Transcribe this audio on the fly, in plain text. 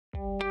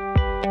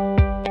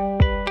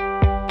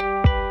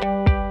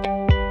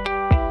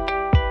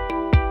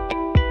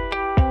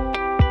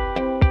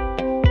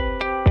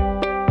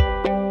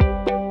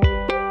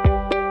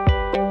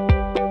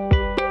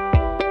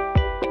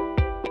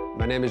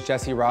name is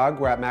Jesse Rogg.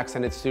 We're at Mack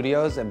Sennett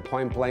Studios in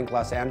Point Blank,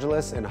 Los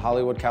Angeles in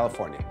Hollywood,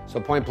 California. So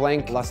Point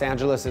Blank, Los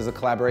Angeles is a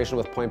collaboration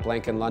with Point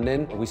Blank in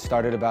London. We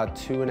started about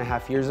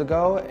 2.5 years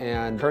ago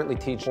and currently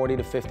teach 40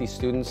 to 50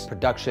 students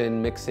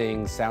production,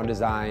 mixing, sound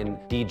design,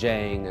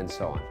 DJing, and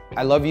so on.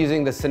 I love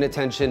using the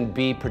CineTension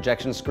B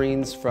projection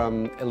screens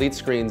from Elite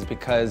Screens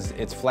because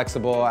it's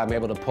flexible. I'm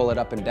able to pull it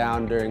up and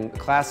down during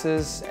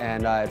classes,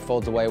 and it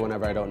folds away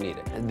whenever I don't need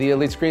it. The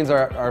Elite Screens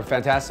are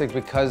fantastic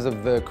because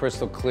of the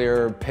crystal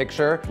clear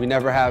picture. We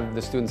never have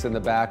the students in the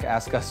back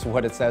ask us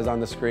what it says on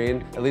the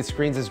screen. Elite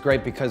Screens is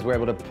great because we're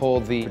able to pull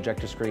the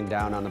projector screen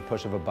down on the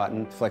push of a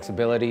button.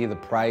 Flexibility, the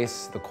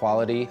price, the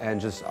quality, and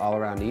just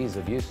all-around ease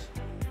of use.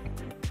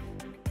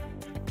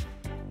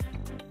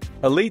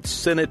 Elite's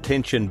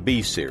CineTension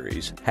B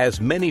series has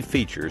many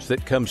features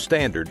that come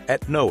standard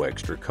at no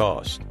extra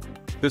cost.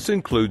 This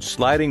includes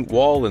sliding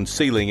wall and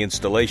ceiling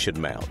installation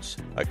mounts,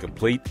 a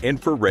complete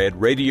infrared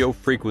radio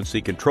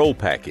frequency control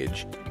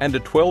package, and a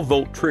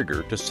 12-volt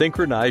trigger to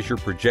synchronize your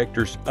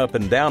projector's up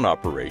and down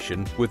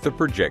operation with the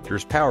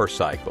projector's power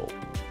cycle.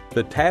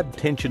 The tab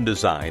tension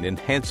design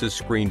enhances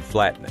screen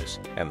flatness,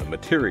 and the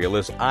material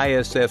is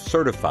ISF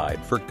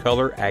certified for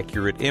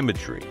color-accurate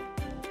imagery.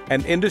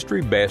 An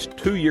industry-best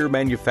 2-year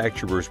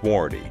manufacturer's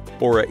warranty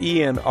or a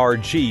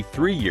ENRG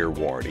 3-year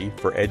warranty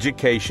for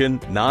education,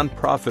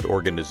 nonprofit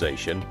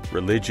organization,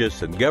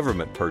 religious, and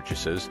government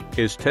purchases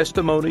is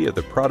testimony of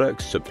the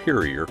product's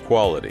superior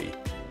quality.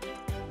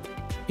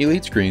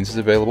 Elite Screens is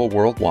available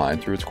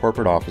worldwide through its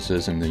corporate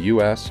offices in the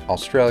US,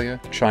 Australia,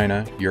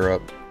 China,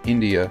 Europe,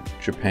 India,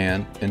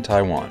 Japan, and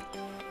Taiwan.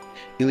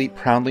 Elite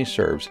proudly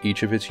serves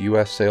each of its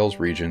US sales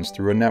regions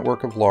through a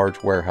network of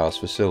large warehouse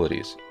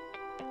facilities.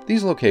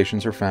 These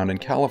locations are found in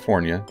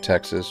California,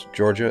 Texas,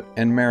 Georgia,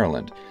 and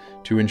Maryland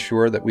to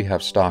ensure that we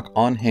have stock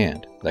on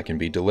hand that can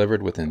be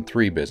delivered within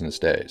 3 business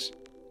days.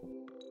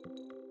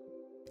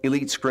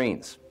 Elite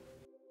Screens.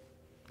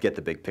 Get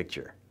the big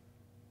picture.